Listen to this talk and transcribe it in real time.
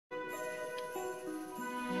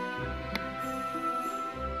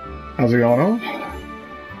How's it going on?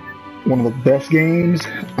 One of the best games,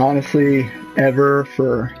 honestly, ever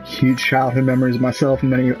for huge childhood memories of myself and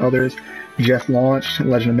many others. Just launched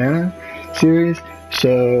Legend of Mana series.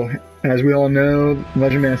 So, as we all know,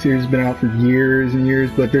 Legend of Mana series has been out for years and years,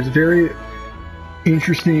 but there's very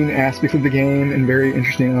interesting aspects of the game and very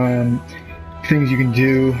interesting things you can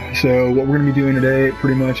do. So what we're going to be doing today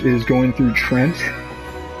pretty much is going through Trent,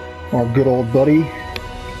 our good old buddy,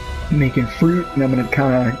 making fruit, and I'm going to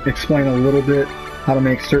kind of explain a little bit how to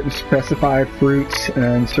make certain specified fruits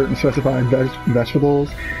and certain specified vegetables,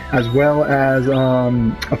 as well as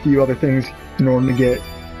a few other things in order to get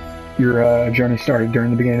your journey started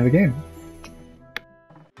during the beginning of the game.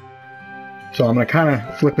 So I'm going to kind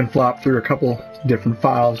of flip and flop through a couple different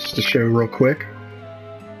files just to show you real quick.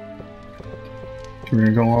 So we're going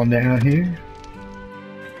to go on down here.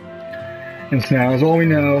 And so now, as all we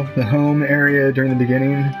know, the home area during the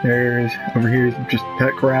beginning, over here is just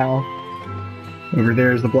pet corral. Over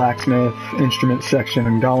there is the blacksmith, instrument section,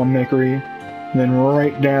 and golem makery. And then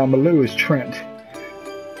right down below is Trent.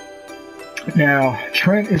 Now,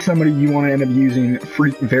 Trent is somebody you want to end up using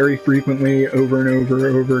very frequently, over and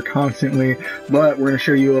over, constantly. But we're going to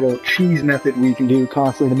show you a little cheese method we can do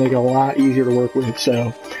constantly to make it a lot easier to work with.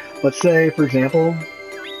 So, let's say, for example,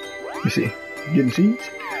 you see, getting seeds.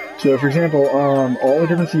 So, for example, all the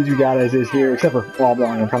different seeds we got as is here, except for all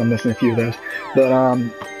blind, I'm kind of missing a few of those, but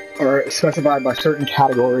are specified by certain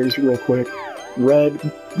categories real quick. Red,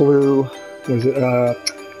 blue,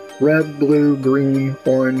 red, blue, green,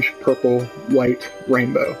 orange, purple, white,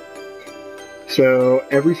 rainbow. So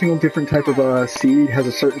every single different type of seed has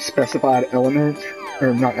a certain specified element,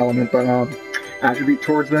 or not element, but attribute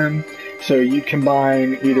towards them. So you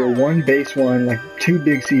combine either one base one, like two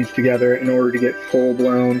big seeds together in order to get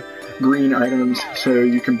full-blown green items. So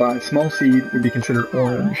you combine small seed would be considered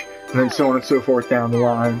orange, and then so on and so forth down the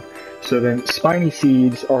line. So then spiny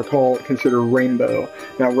seeds are considered rainbow.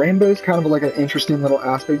 Now rainbow is kind of like an interesting little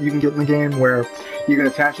aspect you can get in the game where you can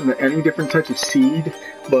attach them to any different types of seed,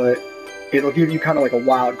 but it'll give you kind of like a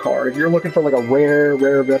wild card. If you're looking for like a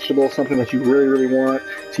rare vegetable, something that you really want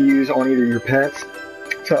to use on either your pets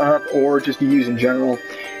to up or just to use in general,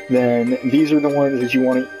 then these are the ones that you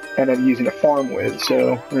want to end up using to farm with.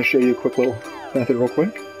 So I'm going to show you a quick little method real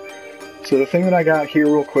quick. So the thing that I got here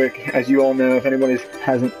real quick, as you all know, if anybody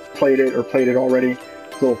hasn't played it or played it already,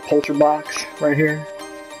 little polter box right here.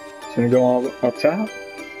 It's going to go all up top.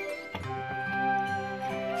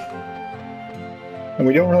 And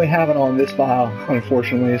we don't really have it on this file,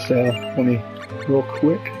 unfortunately, so let me real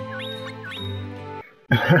quick.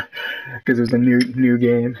 Because it was a new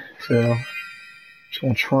game, so just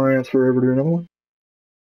going to transfer over to another one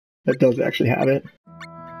that does actually have it.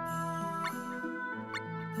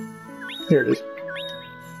 There it is.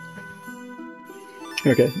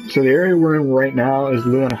 Okay, so the area we're in right now is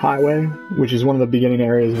Luna Highway, which is one of the beginning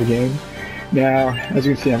areas of the game. Now, as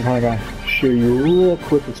you can see, I'm kind of going to show you real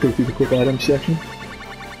quick. Let's go through the quick items section.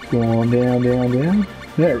 Go on down.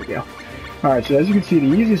 There we go. Alright, so as you can see,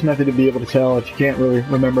 the easiest method to be able to tell if you can't really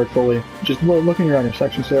remember it fully, just look in your item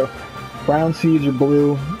section. So, brown seeds are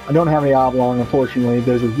blue. I don't have any oblong, unfortunately.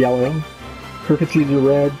 Those are yellow. Crooked seeds are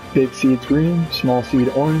red, big seeds green, small seed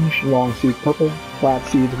orange, long seed purple, flat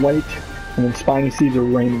seeds white, and then spiny seeds are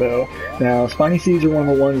rainbow. Now, spiny seeds are one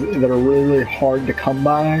of the ones that are really hard to come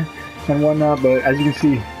by and whatnot, but as you can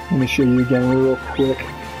see, let me show you again real quick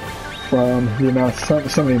from the amount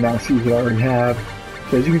of, some of the amount of seeds that I already have.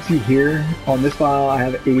 So as you can see here, on this file, I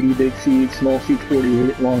have 80 big seeds, small seeds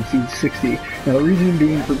 48, long seeds 60. Now, the reason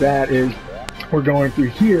being for that is we're going through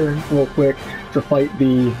here real quick to fight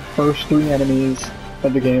the first 3 enemies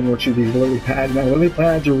of the game, which are these lily pads. Now, lily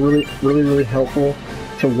pads are really helpful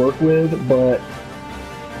to work with, but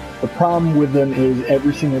the problem with them is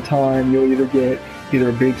every single time you'll either get either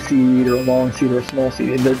a big seed or a long seed or a small seed,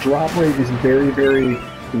 and their drop rate is very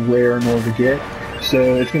rare in order to get. So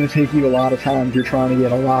it's going to take you a lot of time if you're trying to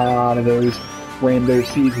get a lot of those rainbow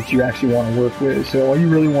seeds that you actually want to work with. So all you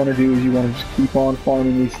really want to do is you want to just keep on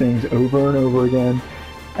farming these things over and over again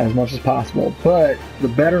as much as possible. But the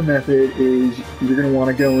better method is you're going to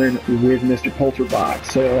want to go in with Mr. Polter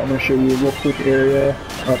Box. So I'm going to show you a real quick area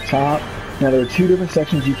up top. Now there are 2 different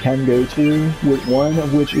sections you can go to, one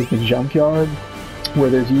of which is the junkyard,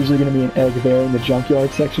 where there's usually going to be an egg there in the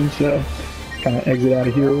junkyard section. So kind of exit out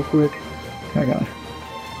of here real quick. I gotta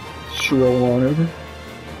stroll on over.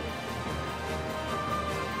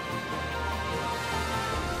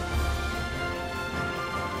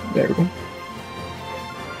 There we go.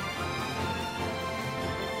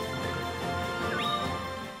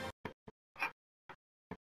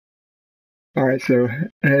 Alright, so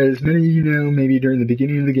as many of you know, maybe during the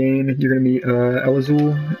beginning of the game, you're going to meet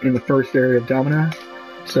Elazul in the first area of Dominas.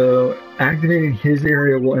 So activating his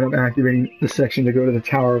area will end up activating the section to go to the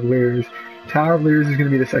Tower of Lears. Tower of Lears is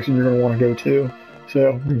going to be the section you're going to want to go to.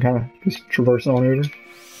 So we can kind of just traverse on over.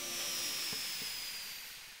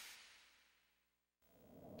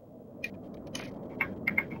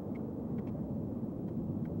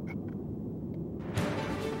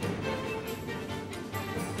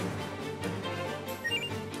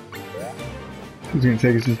 It's going to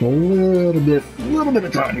take us just a little bit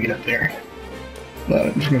of time to get up there. But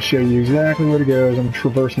I'm just going to show you exactly where to go as I'm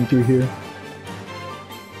traversing through here.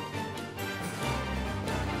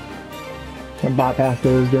 I'm going to bypass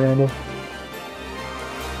those Durandal.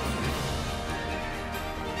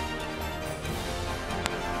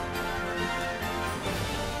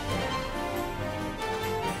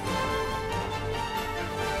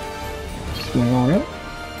 Swing on up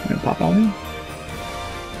and pop on in.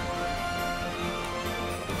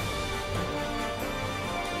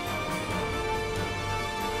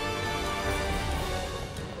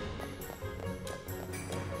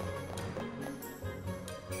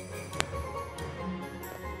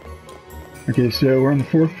 Okay, so we're on the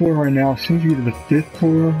 4th floor right now. As soon as we get to the 5th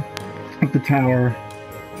floor of the tower,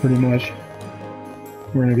 pretty much,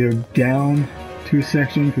 we're going to go down to a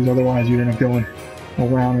section, because otherwise you'd end up going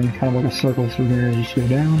around in kind of like a circle, so we're going to just go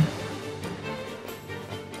down.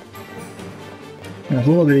 And it's a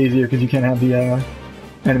little bit easier because you can't have the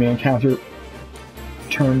enemy encounter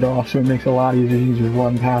turned off, so it makes it a lot easier. You can just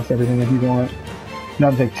run past everything if you want. It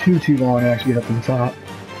doesn't take too long to actually get up to the top.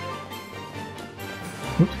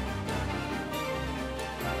 Oops.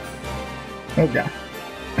 Oh god.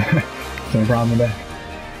 No problem with that.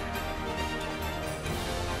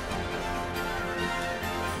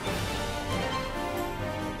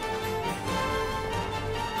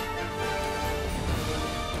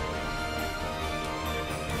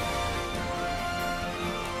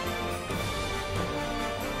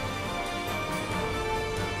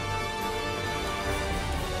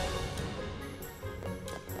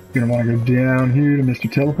 You're gonna want to go down here to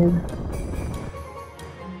Mr. Teleport.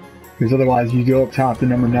 Because otherwise you go up top to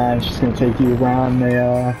number 9, it's just going to take you around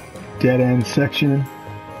the dead end section.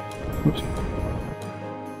 Whoops.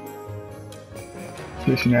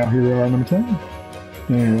 So now here we are at number 10.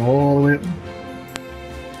 And all the way up.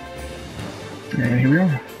 And here we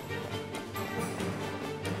are.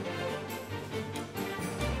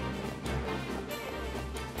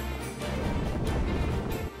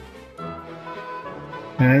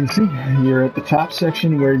 And see, you're at the top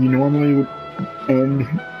section where you normally would end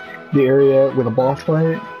the area with a boss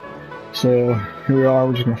fight. So here we are,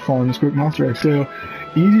 we're just going to fall in this quick monster egg. So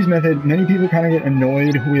the easiest method, many people kind of get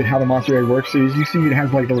annoyed with how the monster egg works. So as you see, it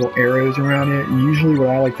has like the little arrows around it. Usually what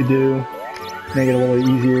I like to do, make it a little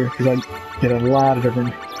easier, because I get a lot of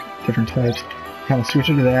different types. Kind of switch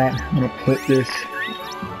into that. I'm going to put this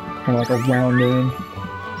kind of like around in.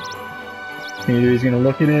 And he's going to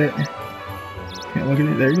look at it. Can't look at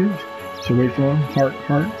it, there it is. So wait for him, heart,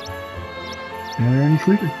 and he's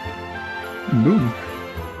sleeping. And boom.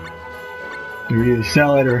 You either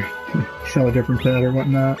sell it or sell a different pet or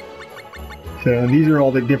whatnot. So these are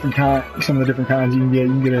all the different some of the different kinds you can get.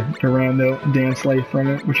 You can get a rando dance life from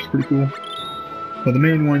it, which is pretty cool. But the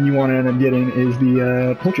main one you want to end up getting is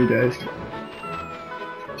the poltergeist.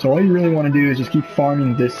 So all you really want to do is just keep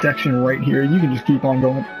farming this section right here. You can just keep on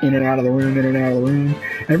going in and out of the room, in and out of the room.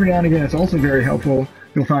 Every now and again, it's also very helpful.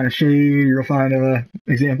 You'll find a shade, you'll find a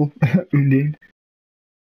example, Undine.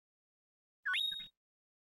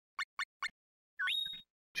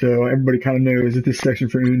 So everybody kind of knows that this section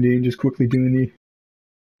for Undine, just quickly doing the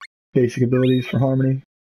basic abilities for Harmony.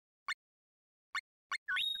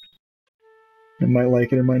 It might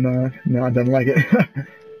like it, it might not. No, it doesn't like it.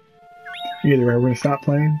 Either way, we're going to stop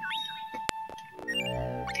playing.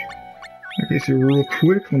 Okay, so real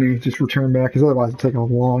quick, let me just return back, because otherwise it'll take a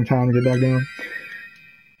long time to get back down.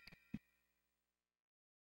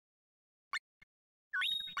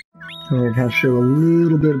 I'm going to kind of show a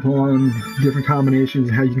little bit upon different combinations,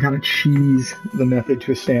 how you can kind of cheese the method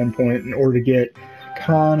to a standpoint in order to get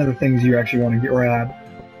kind of the things you actually want to grab.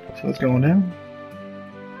 So let's go on down.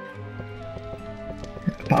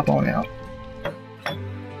 Pop on out.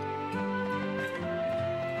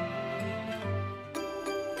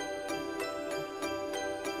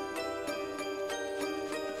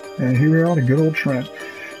 And here we are, the good old Trent.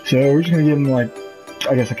 So we're just going to give him, like,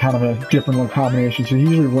 I guess a kind of a different little combination. So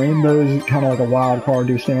usually rainbow is kind of like a wild card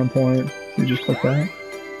to a standpoint. So you just click that.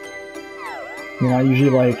 And I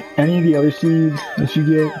usually like any of the other seeds that you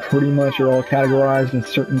get pretty much are all categorized in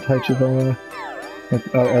certain types of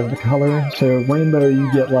of the color. So rainbow,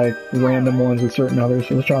 you get like random ones with certain others.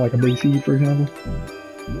 So let's try like a big seed, for example.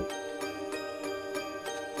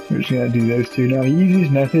 We're just gonna do those two. Now the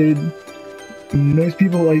easiest method, most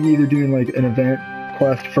people like either doing like an event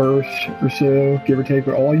quest first or so, give or take,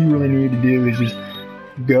 but all you really need to do is just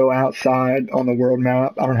go outside on the world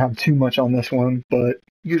map. I don't have too much on this one, but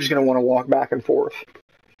you're just gonna want to walk back and forth.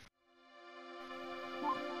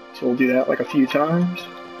 So we'll do that like a few times.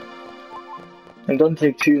 It doesn't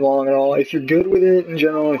take too long at all. If you're good with it in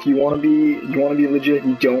general, if you want to be legit,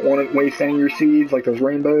 you don't want to waste any of your seeds like those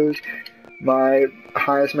rainbows. My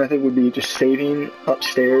highest method would be just saving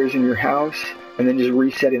upstairs in your house and then just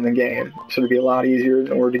resetting the game. So it'd be a lot easier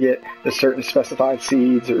in order to get the certain specified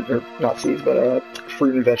seeds, or not seeds, but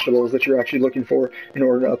fruit and vegetables that you're actually looking for in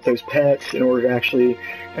order to up those pets, in order to actually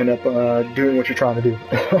end up doing what you're trying to do.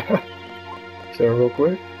 So real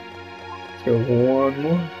quick, let's go one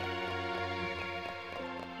more.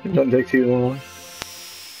 It doesn't take too long.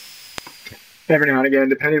 Every now and again,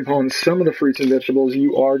 depending upon some of the fruits and vegetables,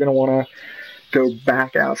 you are going to want to go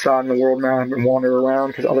back outside in the world map and wander around,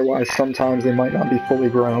 because otherwise sometimes they might not be fully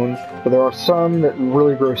grown. But there are some that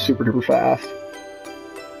really grow super duper fast.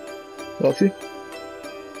 So let's see.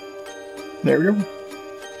 There we go.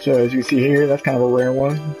 So as you can see here, that's kind of a rare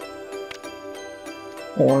one.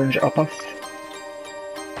 Orange uppus.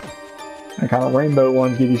 And kind of rainbow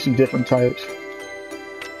ones give you some different types.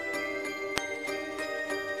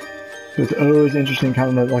 So it's always interesting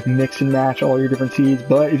kind of like mix and match all your different seeds,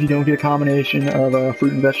 but if you don't get a combination of a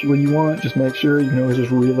fruit and vegetable you want, just make sure you can always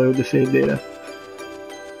just reload the save data.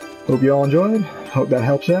 Hope you all enjoyed. Hope that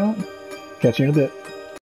helps out. Catch you in a bit.